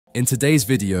In today's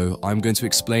video, I'm going to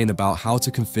explain about how to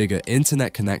configure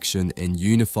internet connection in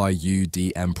UniFi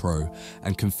UDM Pro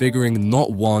and configuring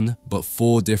not one, but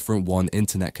 4 different WAN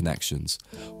internet connections.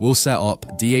 We'll set up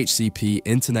DHCP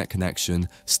internet connection,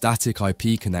 static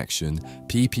IP connection,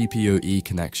 PPPoE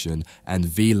connection, and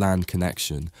VLAN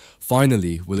connection.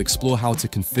 Finally, we'll explore how to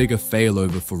configure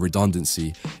failover for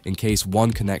redundancy in case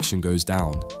one connection goes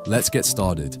down. Let's get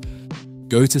started.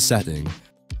 Go to Setting.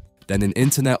 Then in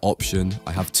Internet option,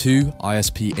 I have 2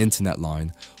 ISP internet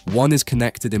line. One is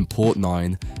connected in port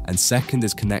 9 and second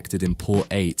is connected in port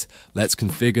 8. Let's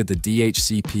configure the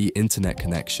DHCP internet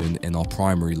connection in our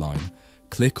primary line.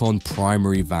 Click on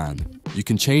Primary WAN. You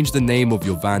can change the name of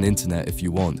your WAN internet if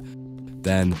you want.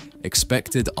 Then,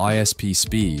 expected ISP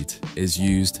speed is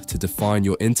used to define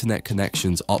your internet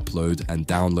connection's upload and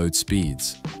download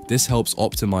speeds. This helps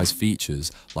optimize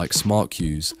features like smart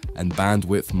queues and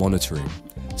bandwidth monitoring.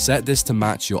 Set this to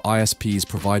match your ISP's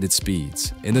provided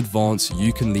speeds. In advance,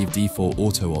 you can leave default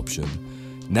auto option.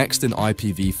 Next, in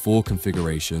IPv4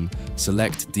 configuration,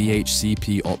 select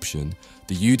DHCP option.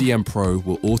 The UDM Pro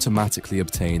will automatically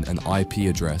obtain an IP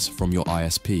address from your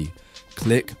ISP.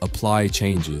 Click Apply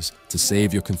Changes to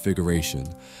save your configuration.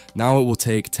 Now it will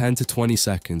take 10 to 20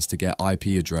 seconds to get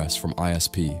IP address from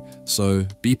ISP, so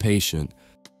be patient.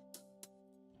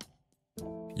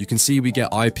 You can see we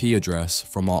get IP address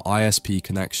from our ISP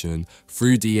connection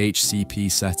through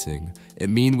DHCP setting. It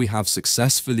means we have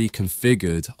successfully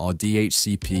configured our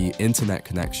DHCP internet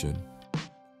connection.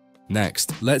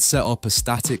 Next, let's set up a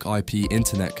static IP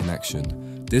internet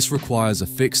connection. This requires a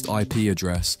fixed IP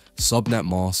address, subnet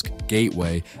mask,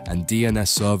 gateway, and DNS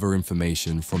server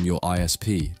information from your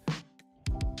ISP.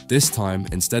 This time,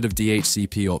 instead of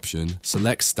DHCP option,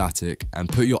 select static and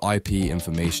put your IP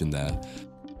information there.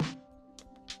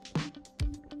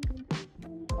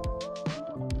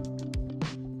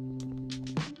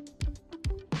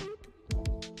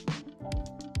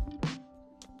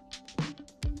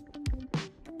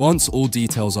 Once all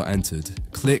details are entered,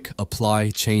 click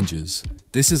Apply Changes.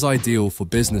 This is ideal for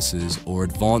businesses or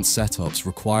advanced setups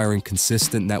requiring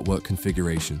consistent network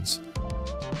configurations.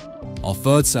 Our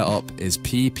third setup is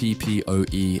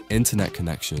PPPoE internet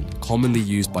connection, commonly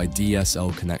used by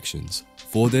DSL connections.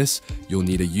 For this, you'll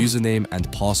need a username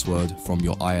and password from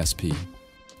your ISP.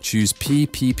 Choose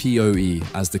PPPoE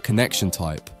as the connection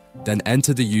type, then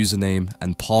enter the username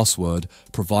and password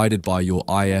provided by your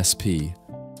ISP.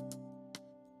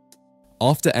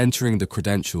 After entering the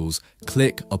credentials,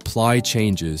 click Apply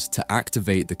Changes to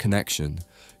activate the connection.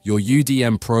 Your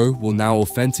UDM Pro will now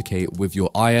authenticate with your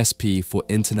ISP for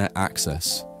internet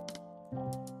access.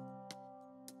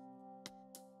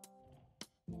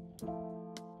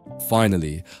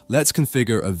 Finally, let's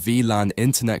configure a VLAN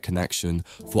internet connection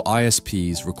for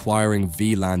ISPs requiring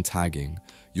VLAN tagging.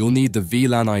 You'll need the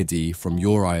VLAN ID from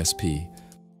your ISP.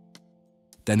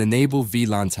 Then enable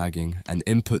VLAN tagging and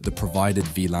input the provided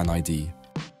VLAN ID.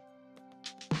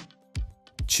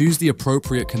 Choose the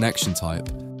appropriate connection type,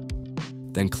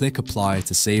 then click Apply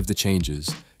to save the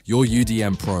changes. Your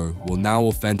UDM Pro will now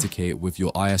authenticate with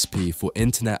your ISP for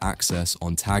internet access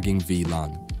on tagging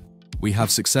VLAN. We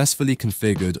have successfully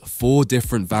configured 4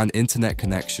 different WAN internet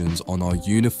connections on our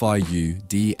UniFi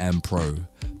UDM Pro.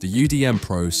 The UDM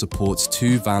Pro supports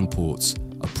 2 WAN ports,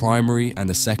 a primary and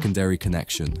a secondary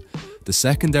connection. The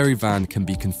secondary WAN can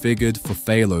be configured for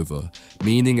failover,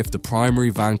 meaning if the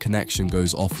primary WAN connection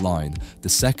goes offline, the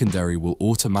secondary will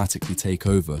automatically take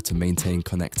over to maintain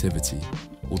connectivity.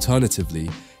 Alternatively,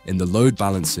 in the load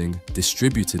balancing,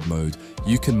 distributed mode,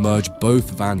 you can merge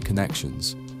both WAN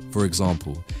connections. For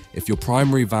example, if your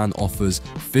primary WAN offers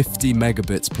 50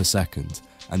 megabits per second,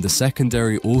 and the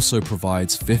secondary also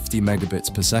provides 50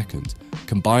 megabits per second,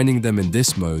 combining them in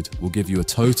this mode will give you a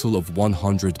total of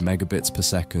 100 megabits per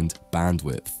second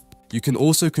bandwidth. You can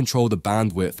also control the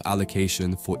bandwidth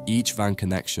allocation for each WAN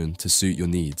connection to suit your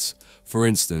needs. For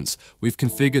instance, we've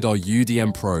configured our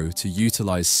UDM Pro to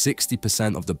utilize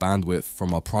 60% of the bandwidth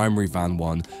from our primary WAN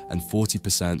 1 and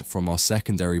 40% from our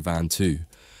secondary WAN 2.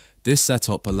 This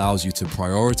setup allows you to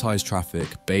prioritize traffic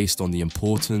based on the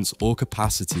importance or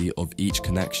capacity of each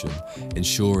connection,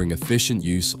 ensuring efficient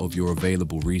use of your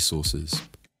available resources.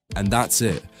 And that's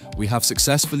it. We have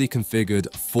successfully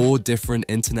configured 4 different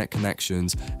internet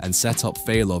connections and set up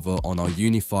failover on our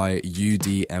UniFi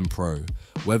UDM Pro.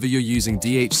 Whether you're using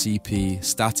DHCP,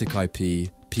 static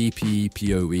IP,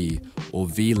 PPPoE, or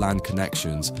VLAN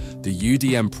connections, the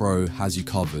UDM Pro has you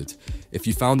covered. If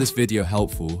you found this video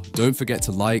helpful, don't forget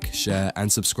to like, share,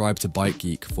 and subscribe to Byte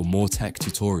Geek for more tech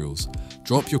tutorials.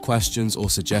 Drop your questions or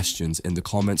suggestions in the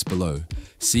comments below.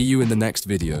 See you in the next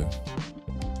video.